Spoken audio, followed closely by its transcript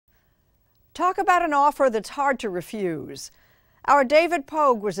Talk about an offer that's hard to refuse. Our David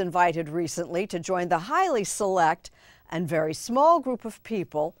Pogue was invited recently to join the highly select and very small group of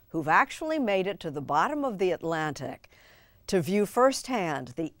people who've actually made it to the bottom of the Atlantic to view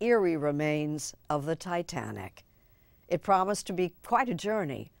firsthand the eerie remains of the Titanic. It promised to be quite a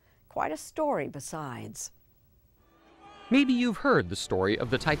journey, quite a story besides. Maybe you've heard the story of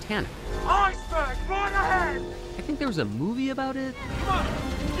the Titanic. Iceberg, right ahead! I think there was a movie about it. Come on,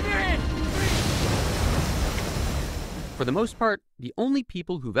 give me your hand! For the most part, the only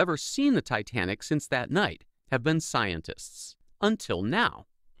people who've ever seen the Titanic since that night have been scientists. Until now.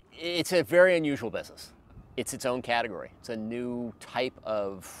 It's a very unusual business. It's its own category. It's a new type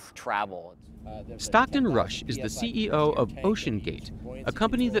of travel. Stockton Rush is the CEO of OceanGate, a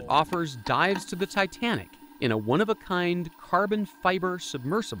company that offers dives to the Titanic in a one-of-a-kind carbon fiber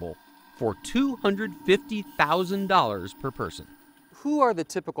submersible for $250,000 per person. Who are the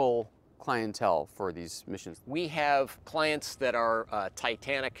typical clientele for these missions? We have clients that are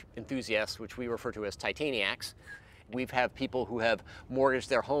Titanic enthusiasts, which we refer to as Titaniacs. We have people who have mortgaged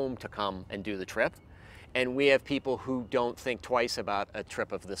their home to come and do the trip. And we have people who don't think twice about a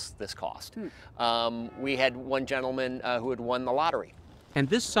trip of this cost. We had one gentleman who had won the lottery. And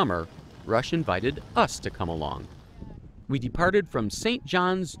this summer, Rush invited us to come along. We departed from St.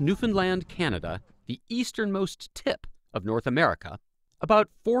 John's, Newfoundland, Canada, the easternmost tip of North America, about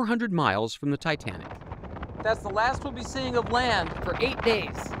 400 miles from the Titanic. That's the last we'll be seeing of land for 8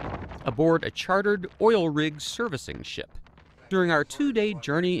 days. Aboard a chartered oil rig servicing ship. During our 2-day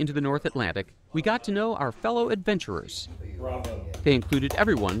journey into the North Atlantic, we got to know our fellow adventurers. They included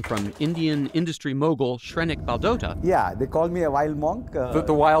everyone from Indian industry mogul Shrenik Baldota. Yeah, they call me a wild monk.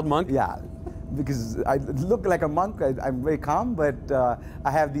 The wild monk? Yeah, because I look like a monk. I'm very calm, but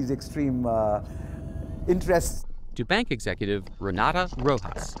I have these extreme interests. To bank executive Renata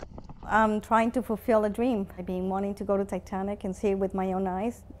Rojas. I'm trying to fulfill a dream. I've been wanting to go to Titanic and see it with my own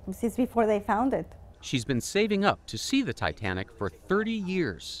eyes since before they found it. She's been saving up to see the Titanic for 30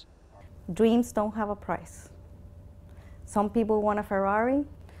 years. Dreams don't have a price. Some people want a Ferrari,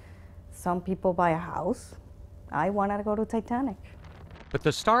 some people buy a house. I wanted to go to Titanic. But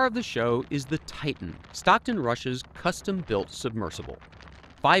the star of the show is the Titan, Stockton Rush's custom-built submersible.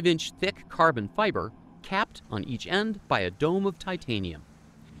 5-inch thick carbon fiber, capped on each end by a dome of titanium.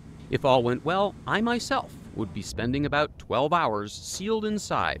 If all went well, I myself would be spending about 12 hours sealed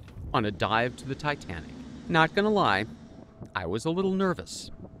inside on a dive to the Titanic. Not gonna lie, I was a little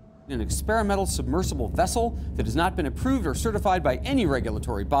nervous. An experimental submersible vessel that has not been approved or certified by any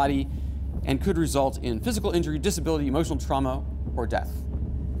regulatory body and could result in physical injury, disability, emotional trauma, or death.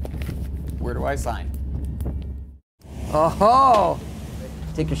 Where do I sign? Oh!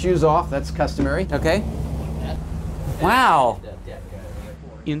 Take your shoes off, that's customary. Okay. Wow!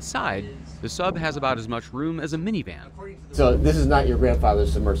 Inside, the sub has about as much room as a minivan. So this is not your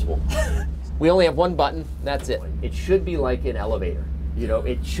grandfather's submersible. We only have one button, that's it. It should be like an elevator. You know,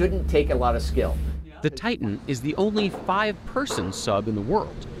 it shouldn't take a lot of skill. The Titan is the only 5-person sub in the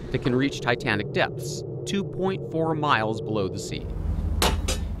world that can reach Titanic depths, 2.4 miles below the sea.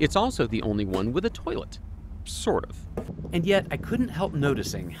 It's also the only one with a toilet, sort of. And yet, I couldn't help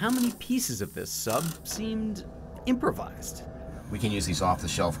noticing how many pieces of this sub seemed improvised. We can use these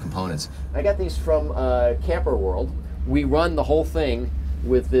off-the-shelf components. I got these from Camper World. We run the whole thing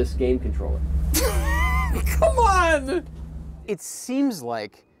with this game controller. Come on! It seems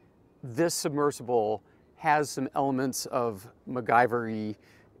like this submersible has some elements of MacGyver-y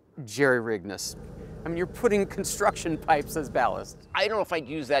jerry-riggedness. I mean, you're putting construction pipes as ballast. I don't know if I'd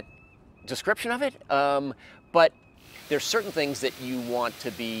use that description of it, but there's certain things that you want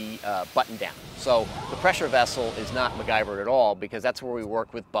to be buttoned down. So the pressure vessel is not MacGyver at all, because that's where we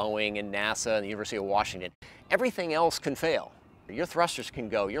work with Boeing and NASA and the University of Washington. Everything else can fail. Your thrusters can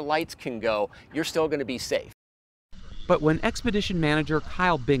go, your lights can go, you're still going to be safe. But when expedition manager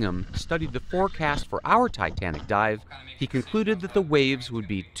Kyle Bingham studied the forecast for our Titanic dive, he concluded that the waves would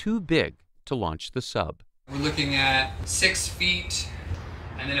be too big to launch the sub. We're looking at 6 feet,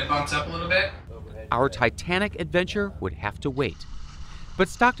 and then it bumps up a little bit. Our Titanic adventure would have to wait. But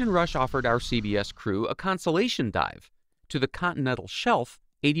Stockton Rush offered our CBS crew a consolation dive to the continental shelf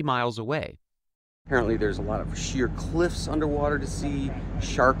 80 miles away. Apparently there's a lot of sheer cliffs underwater to see,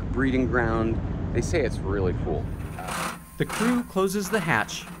 shark breeding ground. They say it's really cool. The crew closes the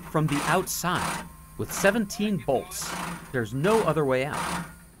hatch from the outside with 17 bolts. There's no other way out.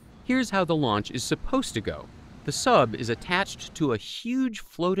 Here's how the launch is supposed to go. The sub is attached to a huge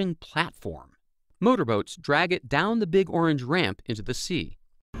floating platform. Motorboats drag it down the big orange ramp into the sea.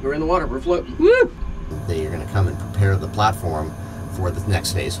 We're in the water, we're floating. Woo! They are going to come and prepare the platform for the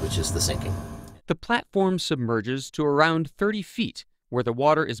next phase, which is the sinking. The platform submerges to around 30 feet, where the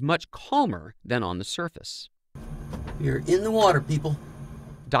water is much calmer than on the surface. You're in the water, people.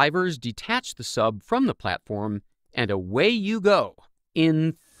 Divers detach the sub from the platform, and away you go,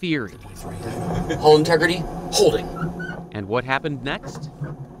 in theory. Hull integrity, holding. And what happened next?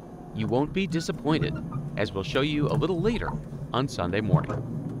 You won't be disappointed, as we'll show you a little later on Sunday Morning.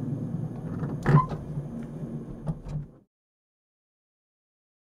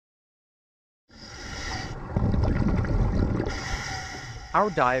 Our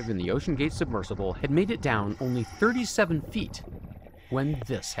dive in the OceanGate submersible had made it down only 37 feet when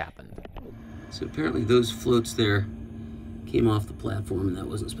this happened. So apparently those floats there came off the platform, and that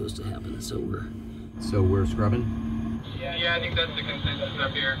wasn't supposed to happen, so we're scrubbing? Yeah, I think that's the consensus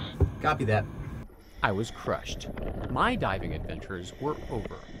up here. Copy that. I was crushed. My diving adventures were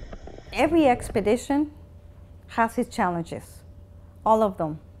over. Every expedition has its challenges, all of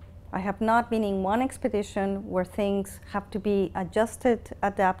them. I have not been in one expedition where things have to be adjusted,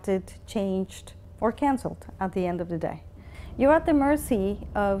 adapted, changed, or canceled at the end of the day. You're at the mercy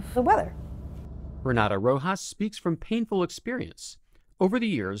of the weather. Renata Rojas speaks from painful experience. Over the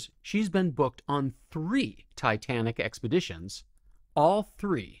years, she's been booked on 3 Titanic expeditions. All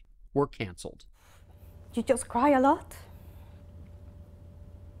 3 were canceled. You just cry a lot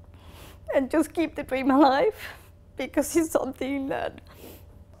and just keep the dream alive, because it's something that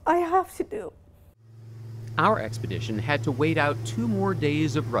I have to do. Our expedition had to wait out 2 more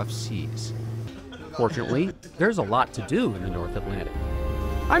days of rough seas. Fortunately, there's a lot to do in the North Atlantic.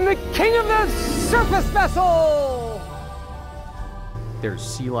 I'm the king of the surface vessel! There's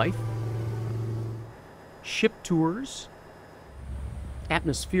sea life, ship tours,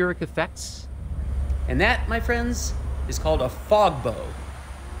 atmospheric effects, And that, my friends, is called a fog bow.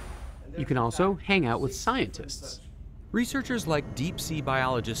 You can also hang out with scientists. Researchers like deep-sea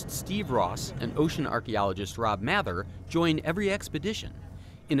biologist Steve Ross and ocean archaeologist Rob Mather join every expedition.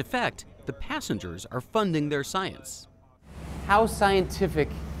 In effect, the passengers are funding their science. How scientific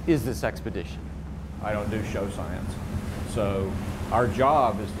is this expedition? I don't do show science. So our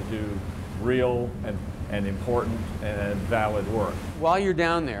job is to do real and important and valid work. While you're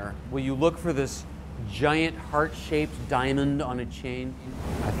down there, will you look for this giant heart-shaped diamond on a chain?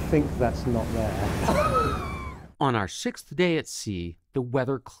 I think that's not there. On our 6th day at sea, the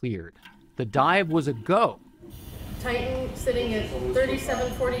weather cleared. The dive was a go. Titan, sitting at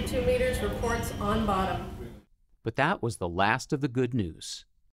 3742 meters, reports on bottom. But that was the last of the good news.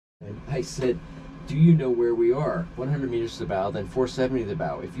 I said, do you know where we are? 100 meters to the bow, then 470 to the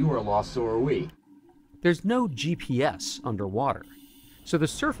bow. If you are lost, so are we. There's no GPS underwater, so the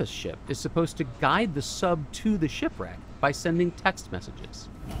surface ship is supposed to guide the sub to the shipwreck by sending text messages.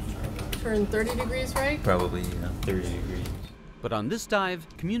 Turn 30 degrees right? Probably, 30 degrees. But on this dive,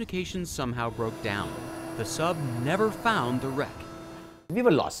 communications somehow broke down. The sub never found the wreck. We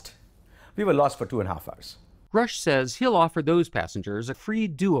were lost. We were lost for 2.5 hours. Rush says he'll offer those passengers a free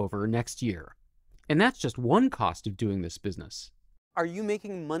do-over next year. And that's just one cost of doing this business. Are you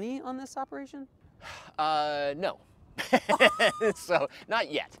making money on this operation? No. So,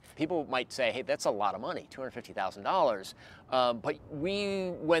 not yet. People might say, hey, that's a lot of money, $250,000. But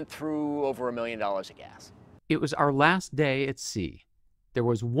we went through over $1 million of gas. It was our last day at sea. There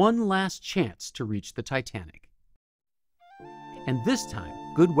was one last chance to reach the Titanic. And this time,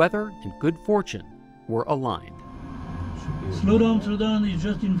 good weather and good fortune were aligned. Slow down, it's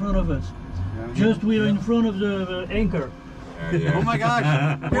just in front of us. Just we are in front of the anchor. Yeah. Oh my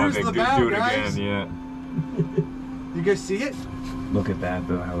gosh, here's the bow, do it guys. Again, yeah. You guys see it? Look at that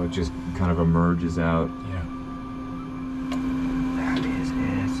though, how it just kind of emerges out. Yeah. That is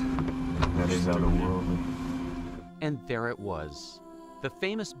it. That is otherworldly. And there it was, the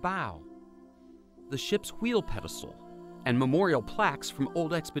famous bow, the ship's wheel pedestal, and memorial plaques from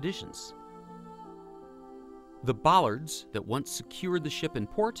old expeditions. The bollards that once secured the ship in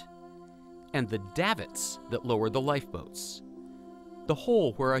port, and the davits that lowered the lifeboats. The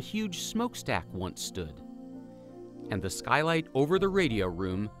hole where a huge smokestack once stood, and the skylight over the radio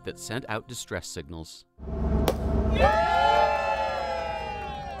room that sent out distress signals.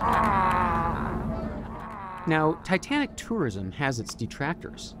 Now, Titanic tourism has its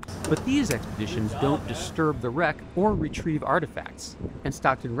detractors, but these expeditions don't disturb the wreck or retrieve artifacts, and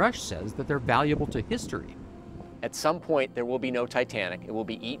Stockton Rush says that they're valuable to history. At some point, there will be no Titanic. It will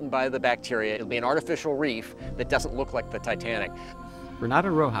be eaten by the bacteria. It'll be an artificial reef that doesn't look like the Titanic.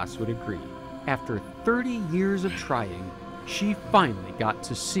 Renata Rojas would agree. After 30 years of trying, she finally got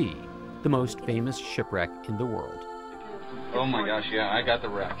to see the most famous shipwreck in the world. Oh my gosh, yeah, I got the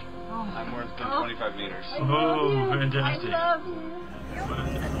wreck. I'm worse than 25 meters. Oh, fantastic.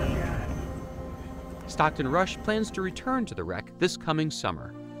 Stockton Rush plans to return to the wreck this coming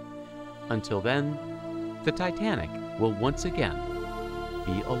summer. Until then, the Titanic will once again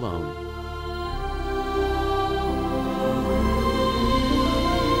be alone.